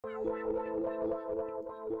Trend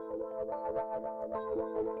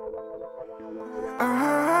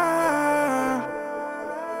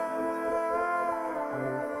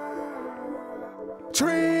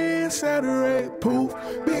Saturday, poof,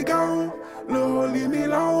 be gone. Lord, leave me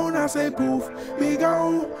alone, I say poof, be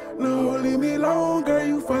gone. Lord, leave me alone, girl,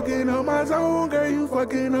 you fucking up my zone, girl, you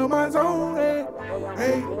fucking up my zone. Hey,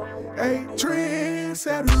 hey, hey, Trend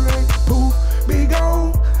Saturday, poof, be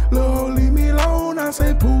gone. Lord, leave me alone, I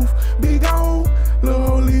say poof, be gone.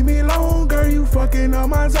 Lord, leave me alone, girl, you fucking up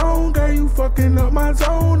my zone, girl, you fucking up my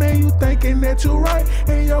zone. And you thinking that you right,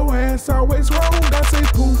 and your ass always wrong. I say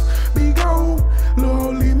poof, be gone.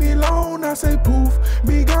 Lord, leave me alone, I say poof,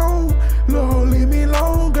 be gone. Lord, leave me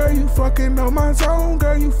alone, girl, you fucking up my zone,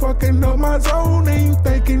 girl, you fucking up my zone. And you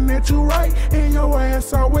thinking that you right, and your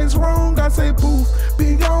ass always wrong. I say poof,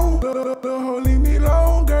 be gone. Lord, leave me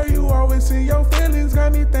alone, girl, you always in your feelings,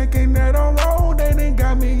 got me thinking that I'm wrong. They done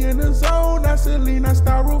got me in the zone, I said lean, I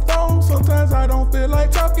styrofoam. Sometimes I don't feel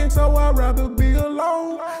like talking, so I'd rather be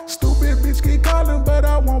alone. Stupid bitch keep calling, but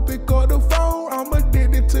I won't pick up the phone. I'm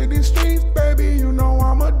addicted to these streets, baby, you know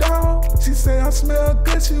I'm a dog. She say I smell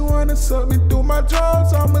good, she wanna suck me through my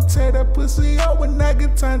drawers. I'ma tear that pussy up when I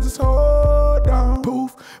get time, just hold on.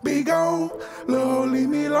 Poof, be gone. Lord, leave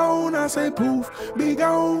me alone, I say poof, be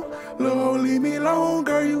gone. Lord, leave me alone,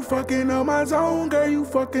 girl, you fucking up my zone, girl, you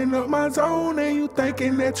fucking up my zone. And you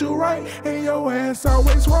thinking that you right, and your ass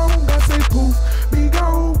always wrong. I say poof, be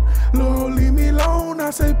gone. Lord, leave me alone, I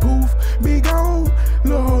say poof, be gone.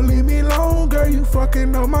 Lord, leave me alone, girl, you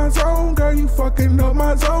fucking up my zone, girl, you fucking up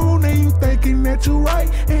my zone. And you thinking that you right,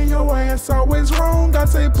 and your ass always wrong. I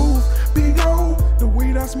say poof, be gone. The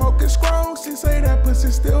weed I smoke is strong, she say that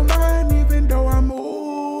pussy still mine, even though I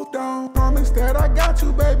moved on. Promise that I got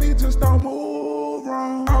you, baby, just don't move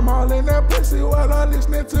wrong. I'm all in that pussy while I'm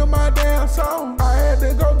listening to my damn song. I had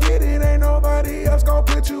to go get it, ain't nobody else gon'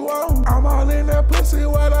 put you on. I'm all in that pussy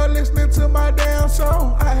while I'm listening to my damn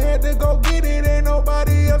song. I had to go get it, ain't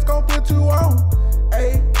nobody else gon' put you on.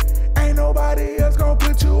 Ayy, ain't nobody else gon'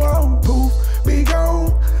 put you on. Poof, be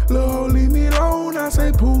gone. Lord, leave me alone, I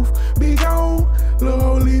say poof, be gone.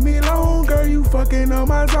 Lord, leave me alone, girl, you fucking up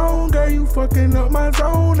my zone, girl, you fucking up my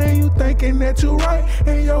zone. And you thinking that you right,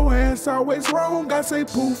 and your ass always wrong. I say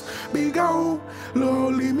poof, be gone.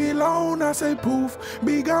 Lord, leave me alone, I say poof,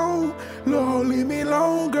 be gone. Lord, leave me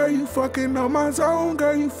alone, girl, you fucking up my zone,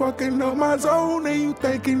 girl, you fucking up my zone. And you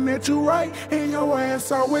thinking that you right, and your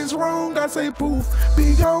ass always wrong. I say poof,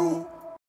 be gone.